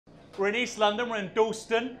We're in East London, we're in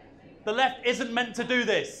Dalston. The left isn't meant to do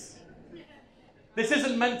this. This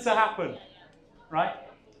isn't meant to happen, right?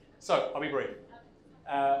 So, I'll be brief.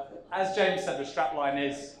 As James said, the strapline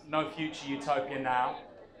is no future, utopia now.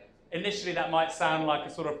 Initially, that might sound like a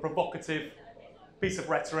sort of provocative piece of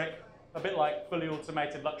rhetoric, a bit like fully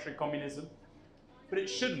automated luxury communism, but it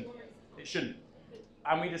shouldn't. It shouldn't.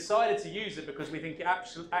 And we decided to use it because we think it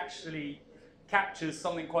actually captures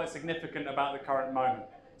something quite significant about the current moment.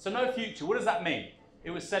 So no future, what does that mean? It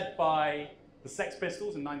was said by the Sex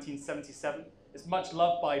Pistols in 1977. It's much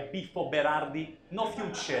loved by Bifo Berardi. No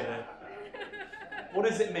future. What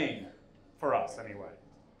does it mean for us, anyway?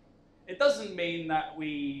 It doesn't mean that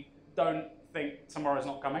we don't think tomorrow's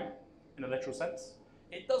not coming, in a literal sense.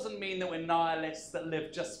 It doesn't mean that we're nihilists that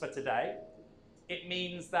live just for today. It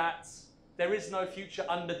means that there is no future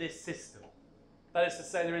under this system. That is to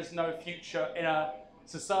say, there is no future in a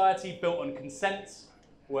society built on consent,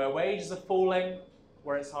 where wages are falling,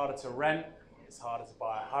 where it's harder to rent, it's harder to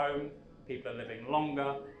buy a home, people are living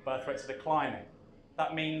longer, birth rates are declining.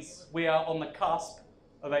 That means we are on the cusp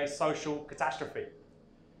of a social catastrophe.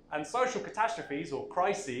 And social catastrophes, or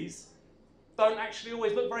crises, don't actually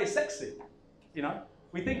always look very sexy, you know?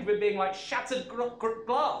 We think of it being like shattered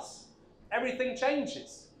glass. Everything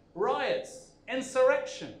changes. Riots,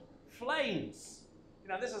 insurrection, flames. You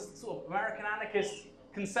know, this is sort of American anarchist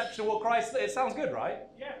conception of what crisis is. It sounds good, right?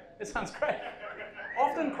 Yeah. It sounds great.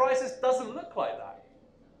 Often crisis doesn't look like that.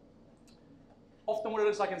 Often what it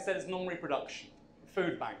looks like instead is non-reproduction,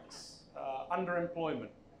 food banks, underemployment,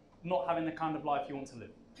 not having the kind of life you want to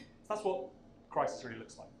live. So that's what crisis really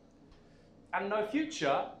looks like. And no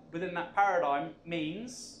future within that paradigm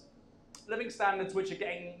means living standards which are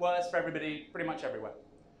getting worse for everybody pretty much everywhere.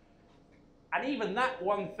 And even that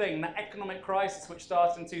one thing, that economic crisis which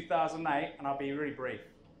started in 2008, and I'll be really brief,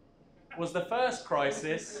 was the first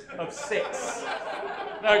crisis of 6.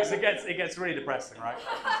 No, because it gets really depressing, right?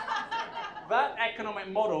 That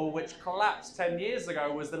economic model which collapsed 10 years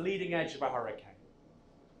ago was the leading edge of a hurricane,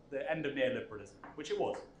 the end of neoliberalism, which it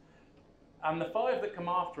was. And the 5 that come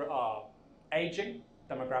after it are aging,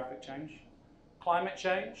 demographic change, climate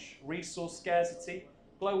change, resource scarcity,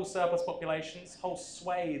 global surplus populations, whole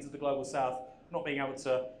swathes of the global south not being able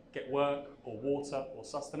to get work or water or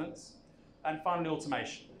sustenance, and finally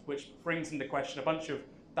automation, which brings into question a bunch of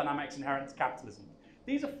dynamics inherent to capitalism.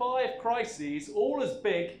 These are 5 crises, all as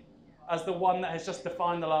big as the one that has just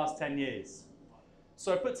defined the last 10 years.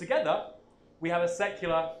 So put together, we have a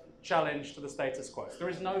secular challenge to the status quo. So there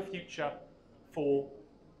is no future for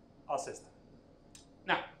our system.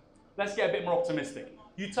 Now, let's get a bit more optimistic.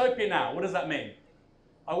 Utopia now, what does that mean?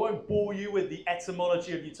 I won't bore you with the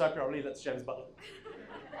etymology of utopia. I'll leave that to James Butler.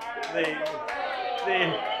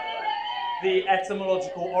 The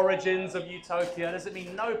etymological origins of utopia. Does it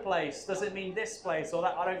mean no place? Does it mean this place or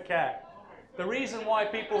that? I don't care. The reason why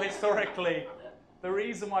people historically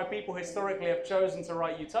have chosen to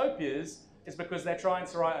write utopias is because they're trying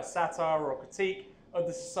to write a satire or a critique of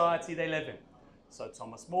the society they live in. So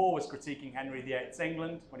Thomas More was critiquing Henry VIII's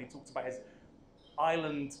England when he talked about his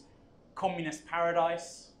island communist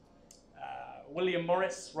paradise. William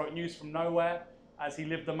Morris wrote News from Nowhere as he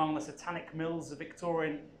lived among the satanic mills of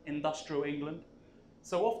Victorian industrial England.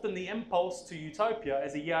 So often the impulse to utopia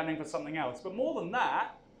is a yearning for something else. But more than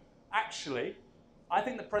that, actually, I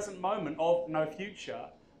think the present moment of no future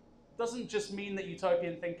doesn't just mean that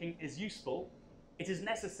utopian thinking is useful, it is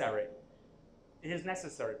necessary. It is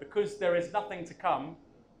necessary because there is nothing to come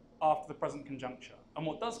after the present conjuncture. And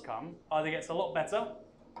what does come either gets a lot better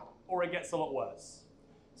or it gets a lot worse.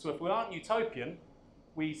 So if we aren't utopian,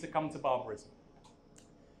 we succumb to barbarism.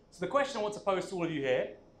 So the question I want to pose to all of you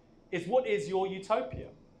here is, what is your utopia?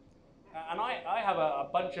 And I have a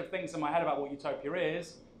bunch of things in my head about what utopia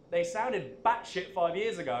is. They sounded batshit 5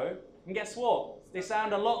 years ago, and guess what? They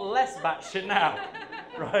sound a lot less batshit now,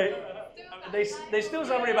 right? They still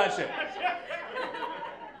sound really batshit.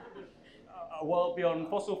 A world beyond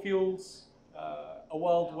fossil fuels, a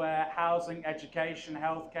world where housing, education,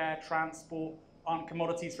 healthcare, transport aren't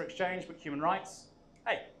commodities for exchange, but human rights.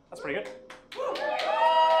 Hey, that's pretty good.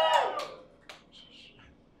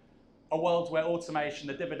 A world where automation,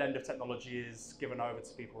 the dividend of technology, is given over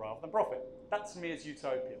to people rather than profit. That to me is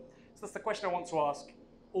utopia. So that's the question I want to ask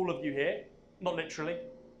all of you here, not literally,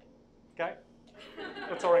 okay?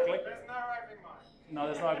 Rhetorically. There's no open mic. No,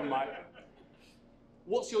 there's no open mic.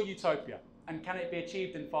 What's your utopia? And can it be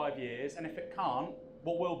achieved in 5 years? And if it can't,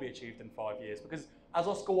 what will be achieved in 5 years? Because as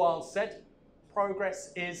Oscar Wilde said,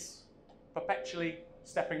 progress is perpetually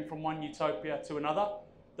stepping from one utopia to another.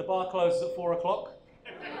 The bar closes at 4 o'clock.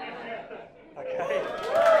 Okay. Have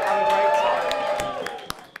a great time.